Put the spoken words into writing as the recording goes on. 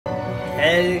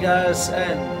Hey guys,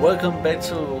 and welcome back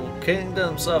to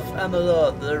Kingdoms of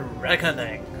Amalure, the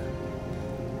Reckoning.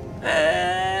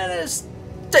 And it's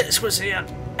Danish Krizz here,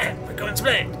 and we're going to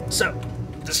play. So,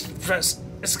 just press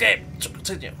escape to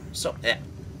continue. So, yeah.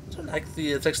 So, like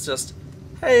the text just,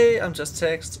 hey, I'm just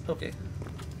text. Okay.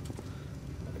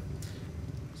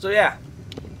 So, yeah.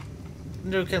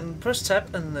 You can press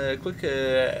tab and a quick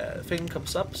thing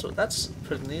comes up, so that's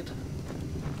pretty neat.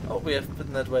 Oh, we have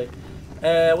been that way.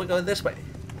 We're going this way.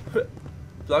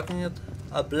 Blocking it.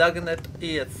 Blocking it.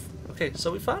 Yes. Okay,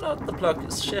 so we found out the block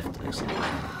is shift actually.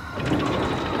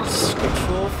 It's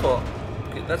control for.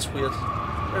 Okay, that's weird.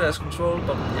 It has control,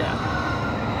 but yeah.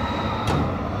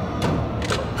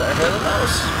 What the hell are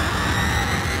those?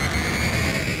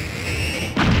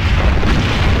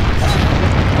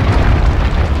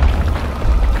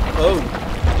 Oh!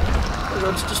 We're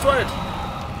going to destroy it!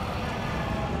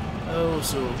 Oh,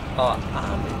 so our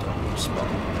army don't spawn.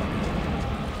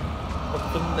 But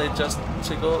couldn't they just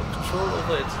take control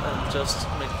over it and just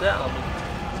make their army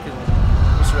get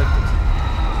resurrected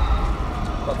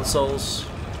by the souls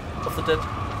of the dead?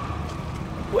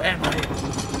 Who am I?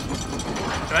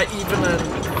 Am I even a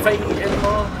fae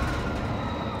anymore?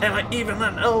 Am I even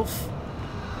an elf?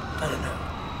 I don't know.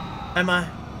 Am I?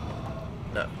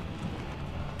 No.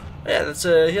 Yeah, let's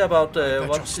hear about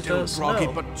what she does. Groggy,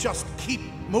 but just keep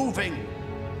moving.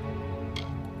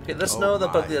 Okay, let's know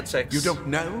about the attacks. You don't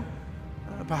know?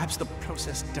 Perhaps the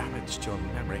process damaged your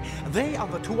memory. They are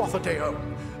the Tuatha Deo,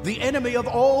 the enemy of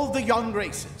all the young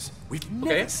races. We've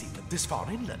never seen them this far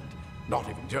inland. Not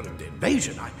even during the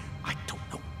invasion. I don't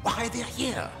know why they're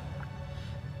here.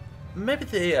 Maybe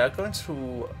they are going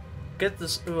to get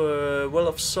this well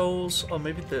of souls, or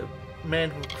maybe the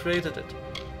man who created it.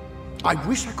 I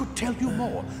wish I could tell you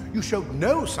more. You showed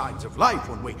no signs of life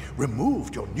when we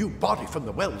removed your new body from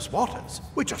the well's waters.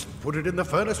 We just put it in the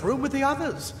furnace room with the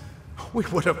others. We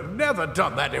would have never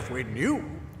done that if we knew.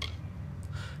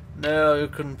 No, you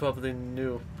couldn't probably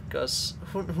knew, because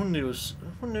who knew?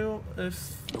 Who knew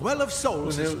if the Well of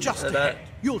Souls is just ahead.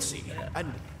 You'll see,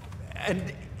 and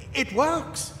it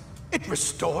works. It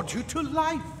restored you to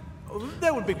life.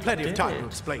 There will be plenty of time to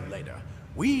explain later.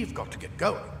 We've got to get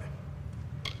going.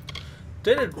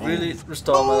 Did it really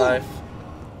restore my life?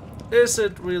 Is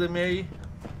it really me?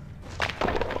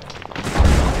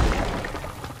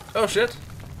 Oh shit!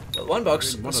 Well, one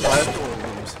box. One of the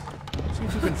storerooms. See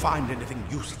if you can find anything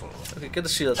useful. Okay, get the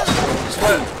shield.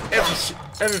 Destroy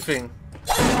everything.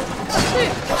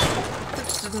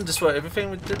 We didn't destroy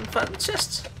everything. We didn't find the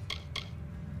chest.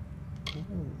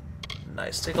 Ooh,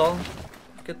 nice. Take all.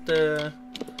 Get the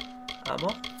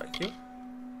armor. Thank you.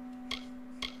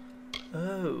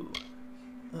 Oh.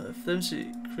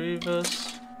 Flimsy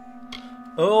creepers.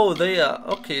 Oh, they are.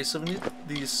 Okay, so we need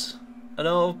these. I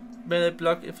know melee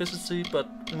block efficiency, but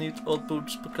we need old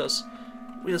boots because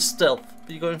we are stealth.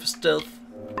 We're going for stealth.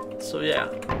 So yeah.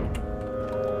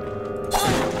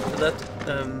 For that,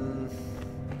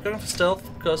 going for stealth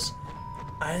because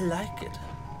I like it.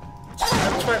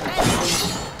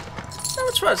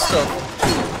 Never tried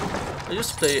stealth. I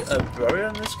used to play a warrior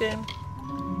in this game.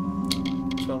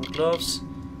 Strong gloves.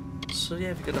 So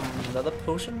yeah, we got another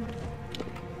potion.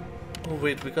 Oh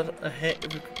wait, we got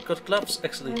gloves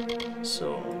actually.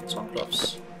 So strong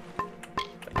gloves.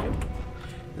 Thank you.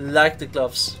 Like the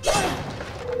gloves.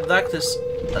 Like this.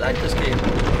 I like this game.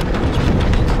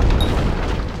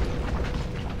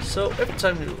 So every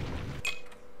time you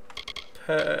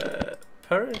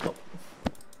parry. Oh.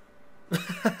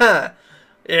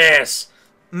 Yes.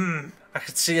 I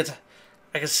can see it.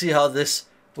 I can see how this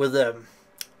will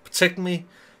protect me.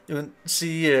 You can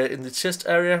see in the chest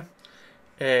area,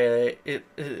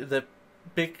 the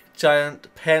big giant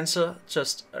panzer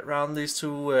just around these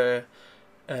two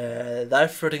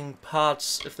life-threatening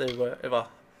parts, if they were ever.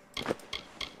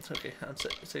 Okay, I'm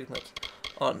taking that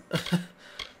on.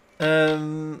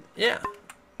 Yeah,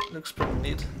 looks pretty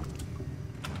neat.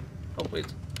 Oh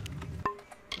wait,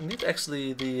 I need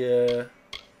actually the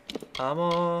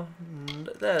armor.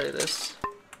 There it is.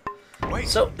 Wait.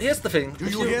 So here's the thing. Do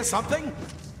you hear something?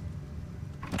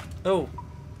 Oh,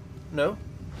 no.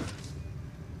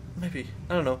 Maybe,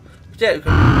 I don't know. But yeah, you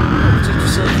can protect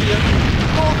yourself here.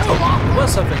 Oh, there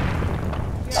was something.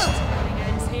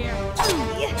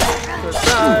 Good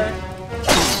die.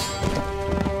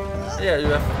 Yeah, you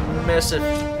have massive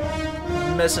hit.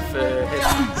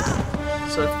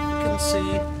 So if you can see,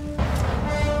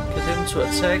 get him to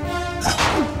attack.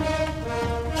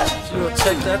 If you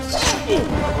attack that,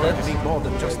 Let's need more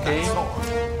than just that sword.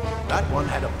 That one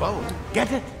had a bow.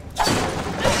 Get it?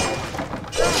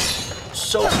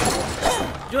 So,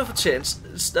 you have a chance.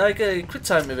 It's like a quick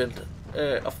time event.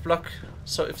 of block.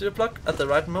 So if you block at the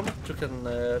right moment, you can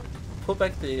pull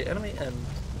back the enemy and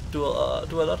do a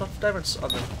lot of damage on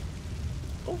them.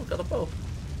 Oh, we got a bow.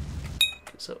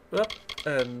 Okay, so up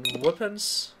and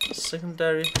weapons,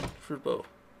 secondary through bow.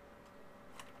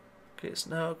 Okay, so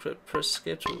now press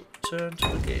escape to turn to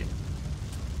the game.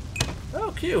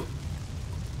 Oh, Q.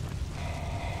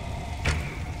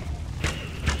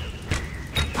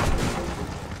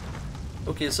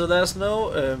 Okay, so there's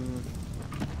no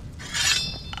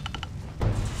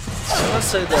I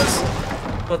must say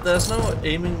there's no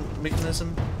aiming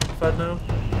mechanism, if I know.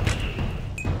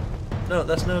 No,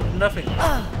 there's nothing.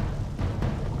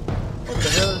 What the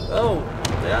hell? Oh,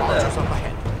 they are there. Up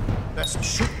ahead. Let's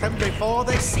shoot them before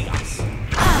they see us.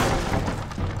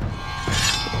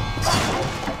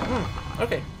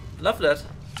 Okay, love that.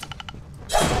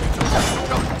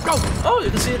 Go! Oh, you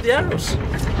can see the arrows.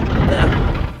 There.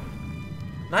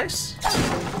 Nice.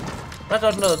 Right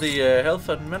under the health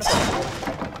and mana bar.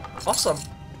 Awesome.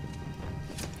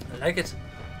 I like it.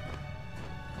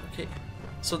 Okay.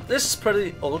 So this is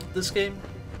pretty old, this game.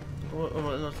 I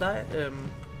will not lie.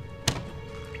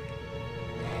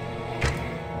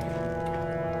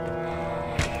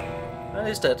 And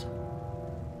he's dead.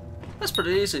 That's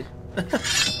pretty easy. I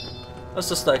was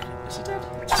just like, is he dead?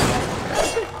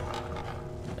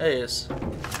 There he is.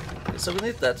 Okay, so we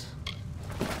need that.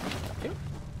 Okay.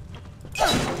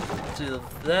 Do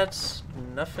that.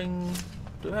 Nothing.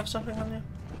 Do you have something on you?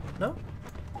 No?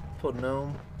 Poor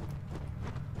gnome.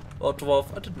 Or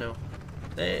dwarf, I don't know.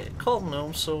 They call them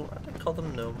gnomes, so I don't call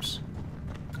them gnomes.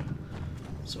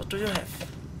 So what do you have?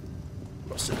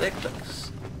 Rusted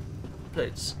electrics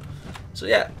plates. So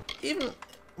yeah, even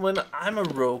when I'm a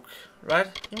rogue, right?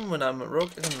 Even when I'm a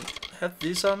rogue, I can have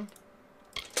these on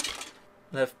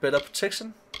and have better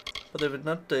protection, but they will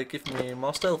not give me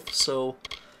more stealth. So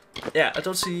yeah, I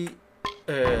don't see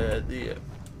the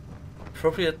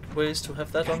appropriate ways to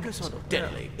have that on. Daggers are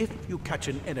deadly if you catch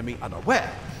an enemy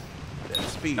unaware. Their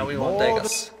speed now we want more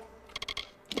daggers.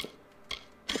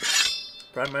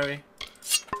 Primary.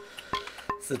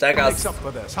 It's the daggers. Makes up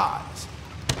for their size.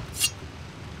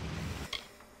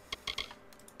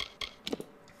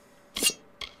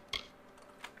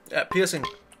 Yeah, piercing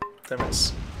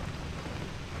damage.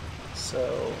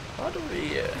 So how do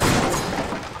we?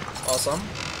 Awesome.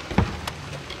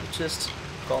 Just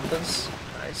contents.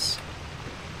 Nice.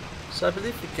 So I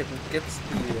believe we can get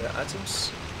the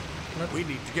items. Not We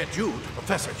need to get you to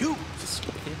Professor Hughes.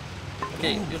 okay.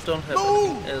 Okay, you don't have Move!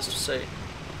 anything else to say.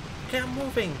 Okay, I'm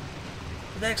moving.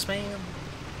 Relax, man.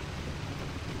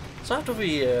 So how do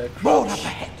we More crouch? up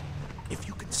ahead. If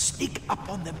you can sneak up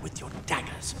on them with your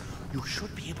daggers, you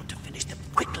should be able to finish them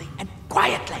quickly and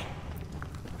quietly.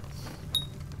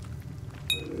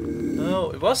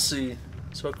 No, it was C,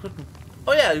 so I couldn't.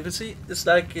 Oh yeah, you can see it's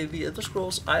like the Elder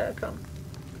Scrolls eye icon.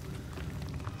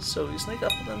 So you sneak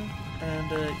up on them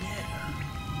and yeah.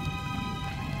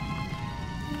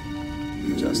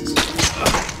 Just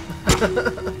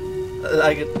I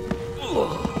like it.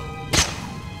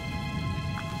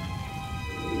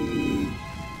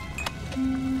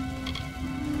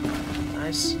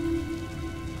 Nice.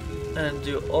 And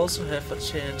you also have a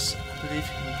chance, I believe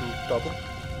you can do double.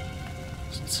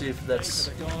 Let's see if that's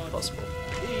possible.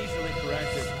 Easily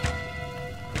corrected.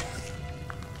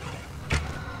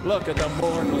 Look at the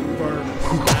mortal burn and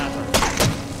scatter.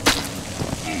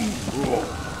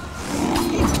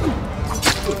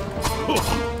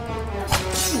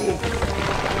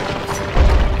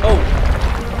 Oh,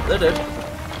 they're dead.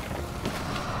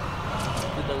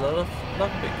 Did a lot of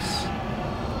lockpicks.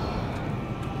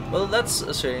 Well, that's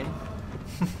a shame.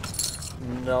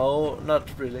 No, not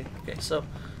really. Okay, so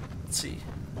let's see.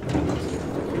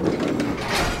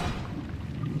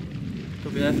 Do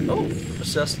we have? Oh,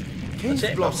 it's just a Cave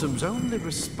chamber. blossoms only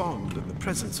respond in the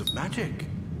presence of magic.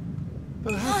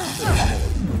 Perhaps they're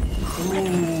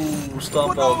Ooh,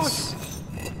 storm balls.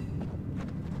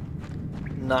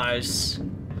 Nice.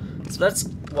 So that's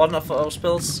one of our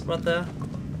spells right there.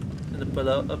 In the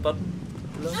below button.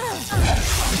 Below.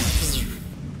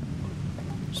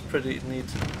 It's pretty neat.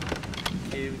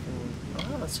 Okay, we can.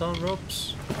 Ah, that's on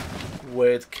ropes.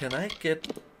 Wait, can I get?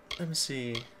 Let me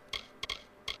see.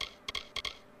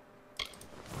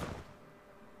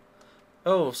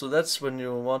 Oh, so that's when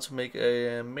you want to make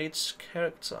a mage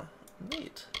character.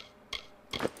 Neat.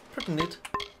 Pretty neat.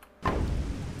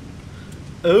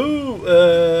 Oh,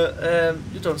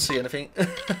 you don't see anything.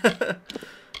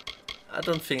 I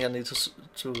don't think I need to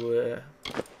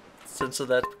censor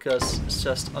that because it's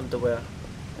just underwear.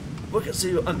 We can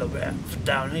see your underwear for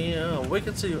down here. We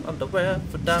can see your underwear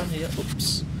for down here.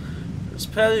 Oops.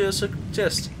 Spare you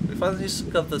suggest. We finally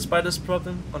got the spider's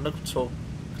problem under control.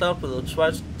 Cloud will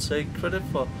try to take credit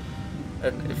for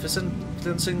an efficient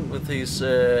cleansing with his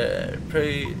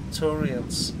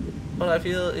praetorians, but I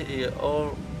feel he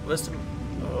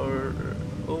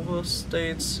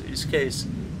overstates his case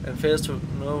and fails to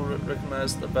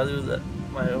recognize the value that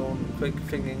my own quick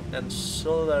thinking and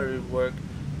solitary work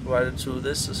provided to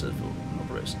this successful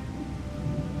operation.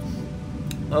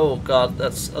 Oh god,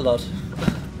 that's a lot.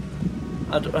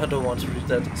 I don't want to read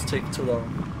that, it's taking too long.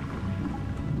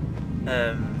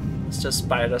 It's just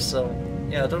spiders, so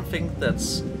yeah, I don't think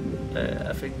that's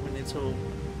a thing we need to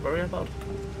worry about,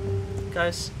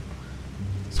 guys.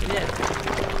 So yeah.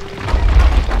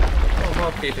 Oh,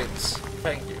 more beatings.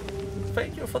 Thank you.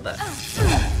 Thank you for that.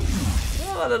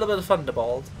 Oh, a little bit of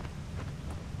thunderbolt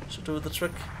should do the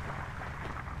trick.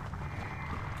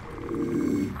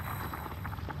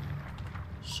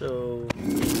 So...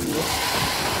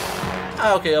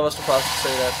 Ah, okay, I was supposed to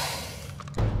say that.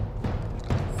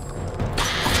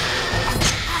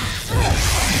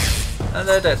 And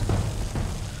they're dead.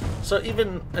 So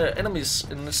even enemies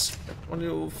in this, when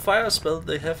you fire a spell,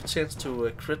 they have a chance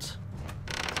to crit.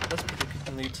 That's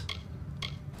pretty neat.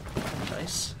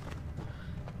 Nice.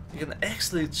 You can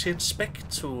actually change spec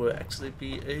to actually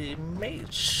be a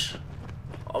mage.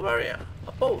 Or warrior.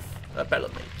 Or both. A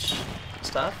battle mage.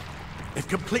 Staff. They've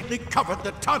completely covered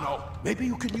the tunnel. Maybe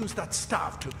you can use that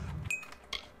staff to...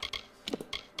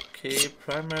 Okay,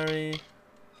 primary...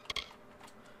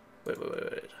 Wait.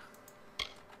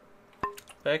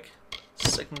 Back.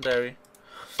 Secondary.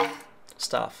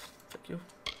 Staff. Thank you.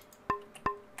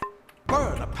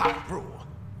 Burn a pack brew.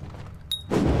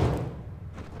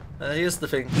 Here's the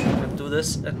thing. You can do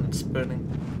this and it's burning.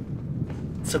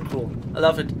 It's so cool. I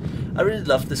love it. I really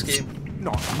love this game.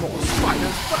 Not more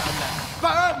spiders. Burn them.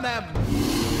 Burn them!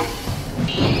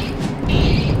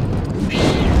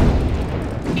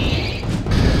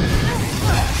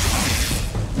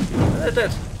 They're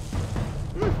dead.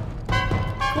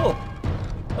 Cool.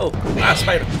 Oh,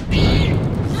 spider.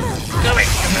 Go away.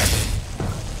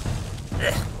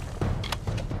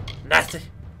 Nasty.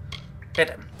 Hit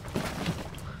him.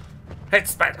 Hate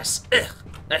spiders.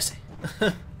 Nasty.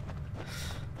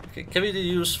 Okay, can we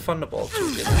use thunderbolt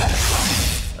to get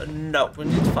him? No, we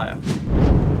need fire.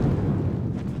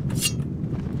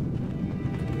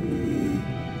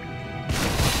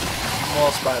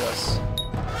 More spiders.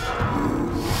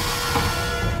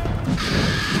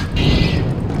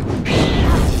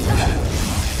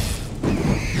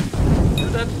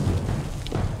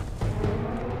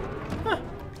 Huh.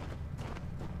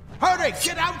 Hurry,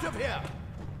 get out of here!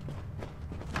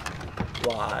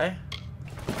 Why?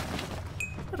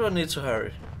 Why do I need to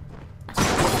hurry?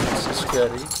 This is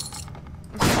scary.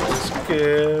 I'm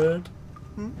scared.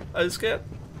 Are you scared?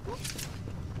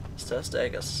 It's just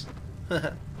daggers.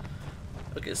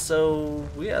 Okay, so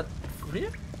we are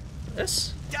here?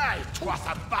 Yes? Die,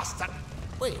 twather bastard!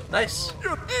 Wait. Nice.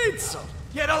 You insult!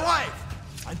 Get alive!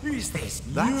 And who's this?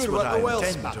 That's what I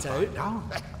intend to find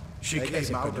out. She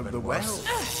came out of the well.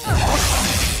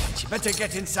 She better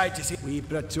get inside to see. We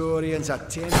Praetorians are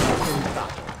 10 in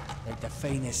battle, like the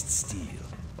finest steel.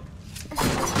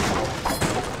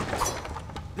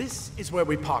 This is where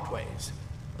we part ways.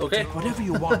 Okay. Take whatever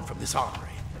you want from this armory.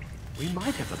 We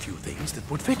might have a few things that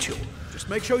would fit you. Just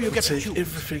make sure you get to choose.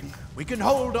 Everything. We can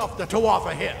hold off the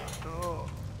Tuatha here.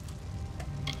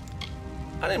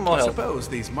 I need more I help. suppose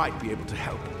these might be able to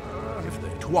help. If the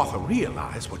Tuatha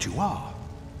realize what you are,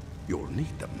 you'll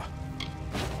need them.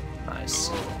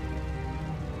 Nice.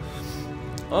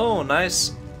 Oh,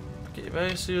 nice. Okay,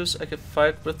 very serious. I can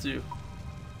fight with you.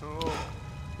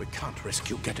 We can't risk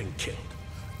you getting killed.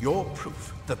 You're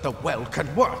proof that the well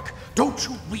can work. Don't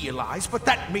you realize what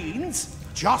that means?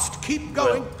 Just keep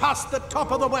going past the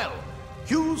top of the well.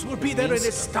 Hughes will be there in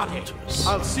his study.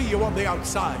 I'll see you on the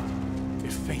outside,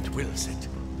 if fate wills it.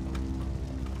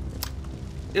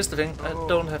 Here's the thing, I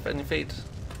don't have any fate.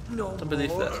 No. Don't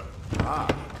believe that.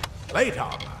 Plate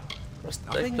armor.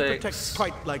 Nothing Prosthetic protects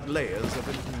quite like layers of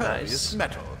impervious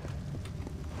metal.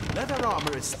 Leather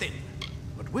armor is thin,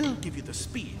 but will give you the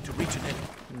speed to reach an enemy.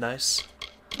 Nice.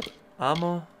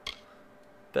 Armor.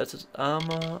 Battered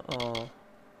armor or...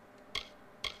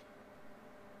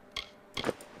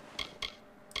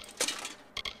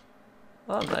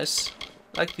 Oh, nice.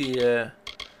 Like the,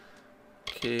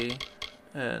 okay.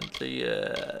 And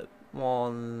the,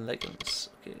 one leggings.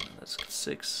 Okay, that's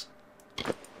 6.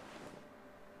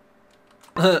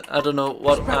 I don't know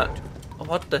what...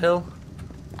 what the hell?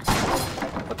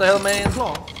 What the hell, man?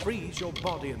 Cloth frees your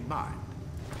body and mind.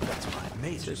 That's why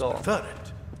mages prefer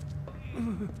it.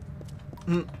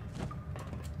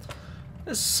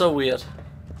 This is so weird.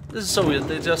 This is so weird.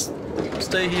 They just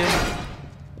stay here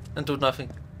and do nothing.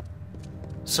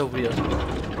 So weird.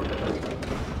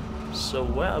 So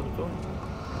where are we going?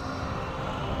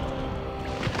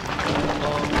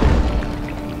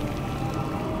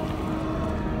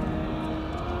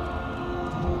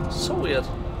 So weird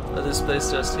that this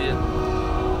place just here.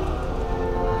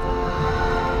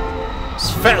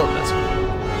 It's feral metal.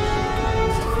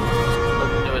 I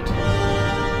knew it.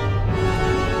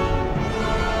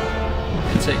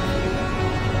 Take.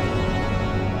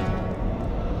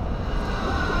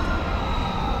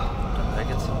 Don't like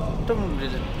it. Don't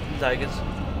really like it.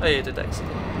 I hate it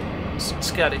actually. It's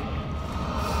scary.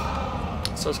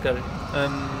 So scary.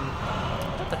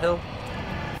 What the hell?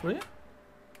 Where?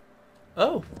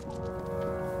 Oh.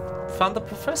 Found the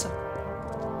professor.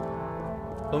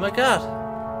 Oh my god.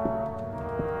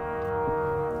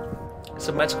 It's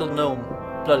a magical gnome.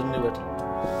 Bloody knew it.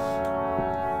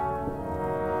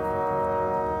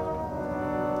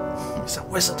 It's a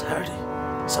wizard, Hardy.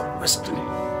 It's a wizard.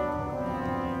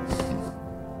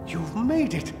 You've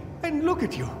made it, and look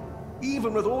at you.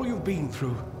 Even with all you've been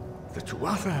through. The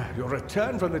Tuatha, your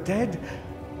return from the dead.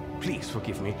 Please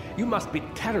forgive me. You must be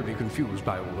terribly confused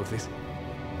by all of this.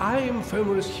 I am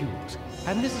Fomerus Hughes,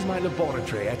 and this is my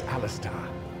laboratory at Alistar.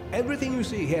 Everything you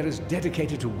see here is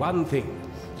dedicated to one thing,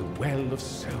 the Well of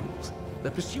Souls,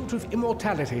 the pursuit of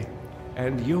immortality.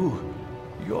 And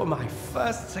you're my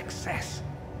first success.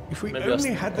 If we Maybe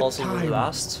only had the also time, the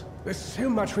last. there's so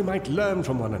much we might learn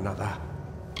from one another.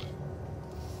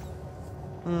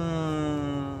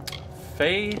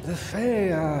 Fae? The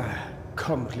Fae are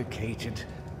complicated.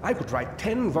 I could write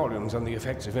 10 volumes on the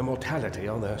effects of immortality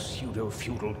on their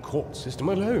pseudo-feudal court system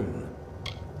alone.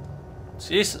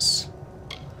 Jesus.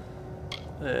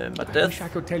 My I death. wish I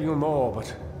could tell you more,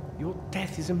 but your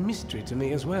death is a mystery to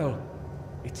me as well.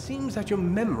 It seems that your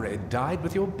memory died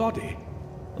with your body.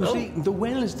 You Oh. see, the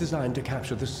well is designed to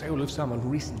capture the soul of someone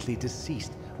recently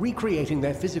deceased, recreating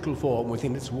their physical form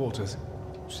within its waters.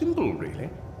 Simple, really.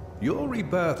 Your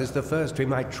rebirth is the first we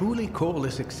might truly call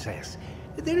a success.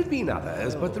 There have been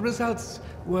others, but the results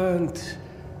weren't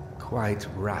quite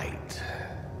right.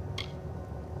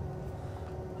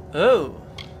 Oh.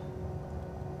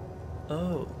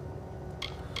 Oh.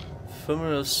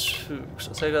 Fomerus Hughes.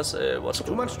 I take us what's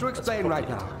Too much to explain right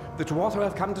now. The Tuatha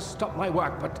have come to stop my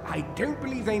work, but I don't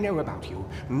believe they know about you.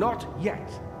 Not yet.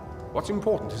 What's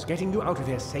important is getting you out of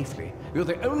here safely. You're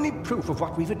the only proof of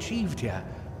what we've achieved here.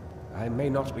 I may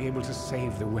not be able to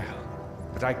save the well,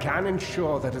 but I can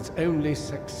ensure that its only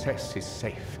success is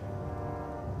safe.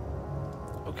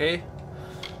 Okay.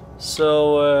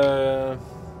 So,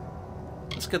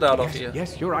 let's get out of here.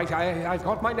 Yes, you're right. I've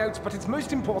got my notes, but it's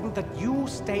most important that you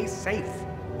stay safe.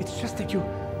 It's just that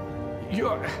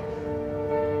you're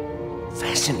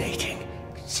fascinating.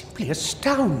 Simply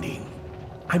astounding.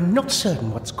 I'm not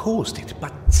certain what's caused it,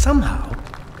 but somehow...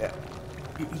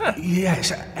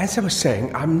 Yes, as I was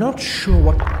saying, I'm not sure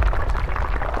what...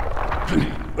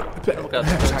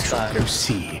 Perhaps I should go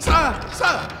see. Sir!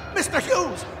 Mr.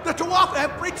 Hughes! The Tuatha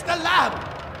have breached the lab!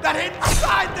 They're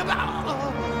inside the...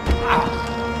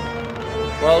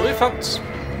 Well, we fucked.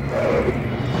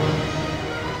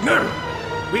 No!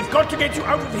 We've got to get you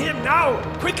out of here now!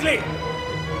 Quickly!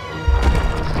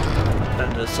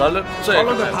 And the silent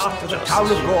Follow the path to the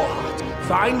town of Gorhart.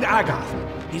 Find Agath.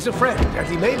 He's a friend, and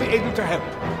he may be able to help.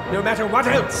 No matter what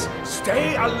else,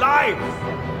 stay alive!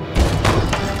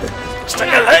 Stay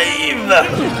alive!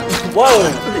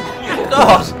 Whoa!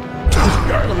 God!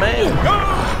 Oh, man!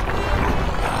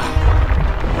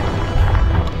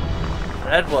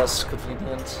 That was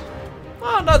convenient.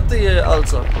 Oh, not the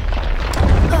altar.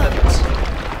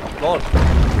 Lord.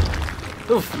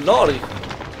 Oof, lordy.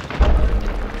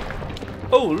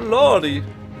 Oh, lordy.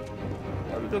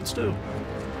 What are we going to do?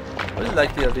 I really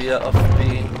like the idea of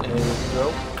being a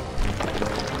rogue.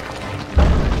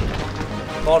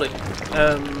 Lordy.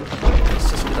 Let's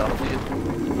just get out of here.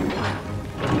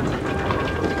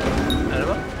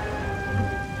 Anyone?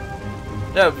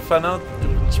 Yeah, we found out you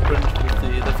can sprint with the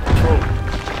left control.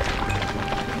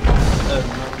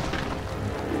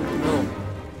 No.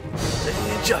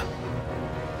 Danger!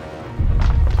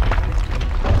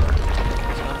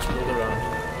 Time to look around.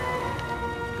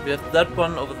 We have that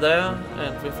one over there,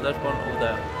 and we have that one over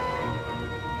there.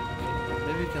 Okay,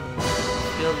 maybe we can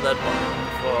kill that one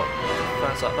for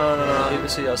fans out. No, he will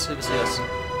see us, he will see us.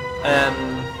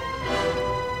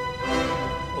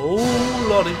 Oh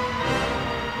lordy.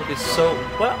 Okay, so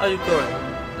where are you going?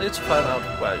 I need to find out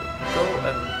where you go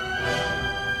and...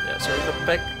 Yeah, so we go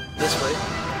back this way.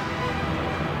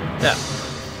 Yeah.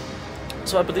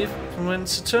 So I believe when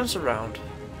she turns around,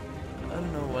 I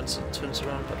don't know once it turns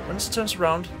around, but once it turns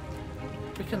around,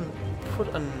 we can put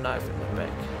a knife in the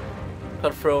back,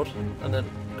 cut throat, and then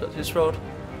cut his throat,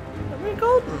 and we're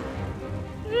golden.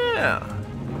 Yeah.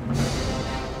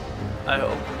 I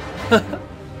hope.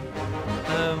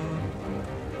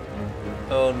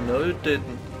 Oh no, you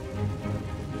didn't.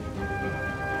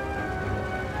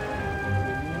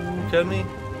 Can we?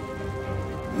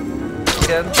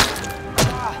 Again.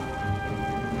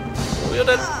 Oh, you're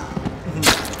dead.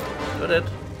 You're dead.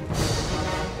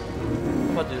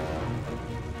 How about you?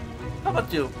 How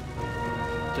about you?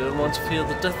 Do you want to feel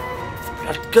the death of the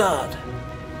blood god?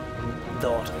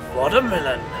 Lord of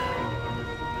Watermelon.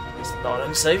 His Lord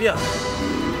and Savior.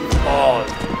 Oh.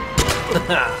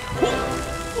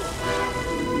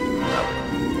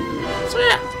 So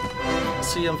yeah.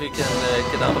 See if we can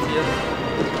get out of here.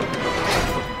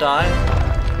 Die.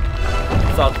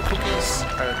 Without cookies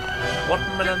and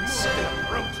watermelons.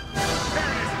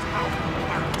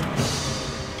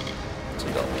 Let's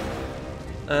go.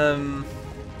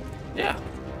 Yeah.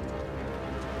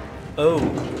 Oh.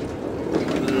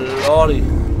 Lordy.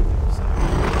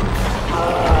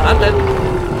 I'm dead.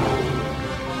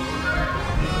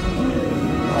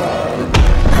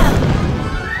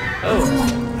 Oh.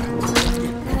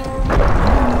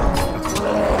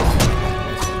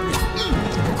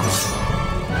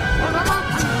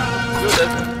 You're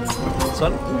dead,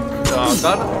 son. Oh,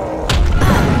 God.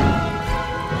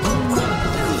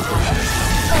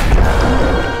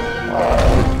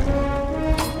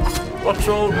 What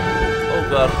troll? Oh,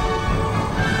 God.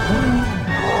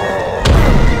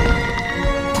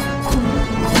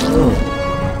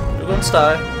 You're going to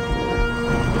die.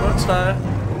 You're going to die.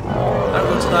 I'm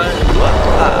going to die. What?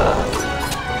 Ah.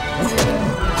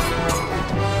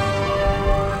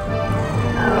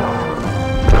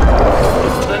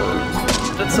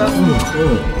 That's son.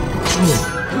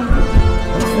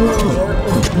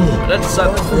 That's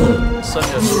son. Son,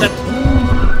 you're dead.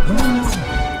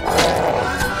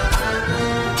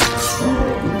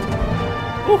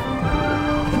 Ooh.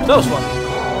 Close one.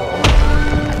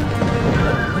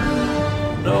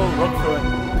 No, rock throwing.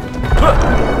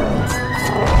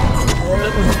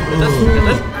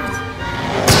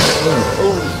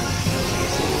 Oh.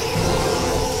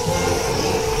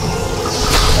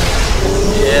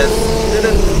 Yes, did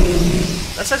it.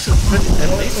 That's actually pretty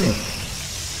amazing.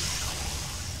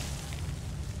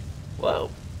 Wow.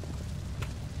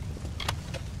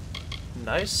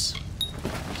 Nice.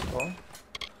 So,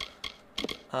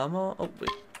 armor. Oh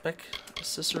wait, back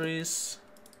accessories.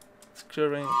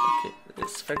 Securing. Okay,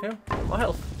 it's thank you. More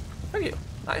health. Thank you.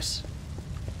 Nice.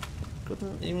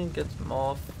 Couldn't even get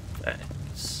more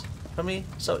thanks from me.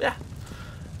 So yeah.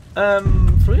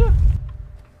 For you.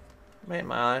 Man,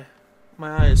 my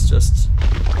eye is just.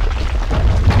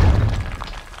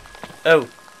 Oh.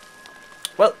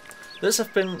 Well, this has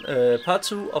been part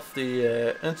 2 of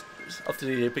the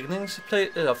beginning play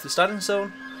of the starting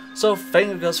zone. So thank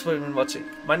you guys for even watching.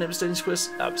 My name is Danish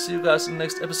Krizz. I'll see you guys in the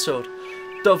next episode.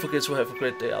 Don't forget to have a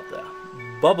great day out there.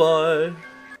 Bye bye.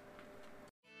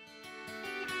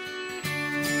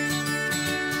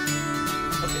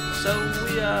 Okay, so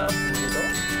we are.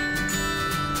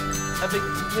 I think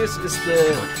this is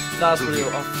the last video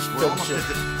of Friendship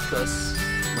because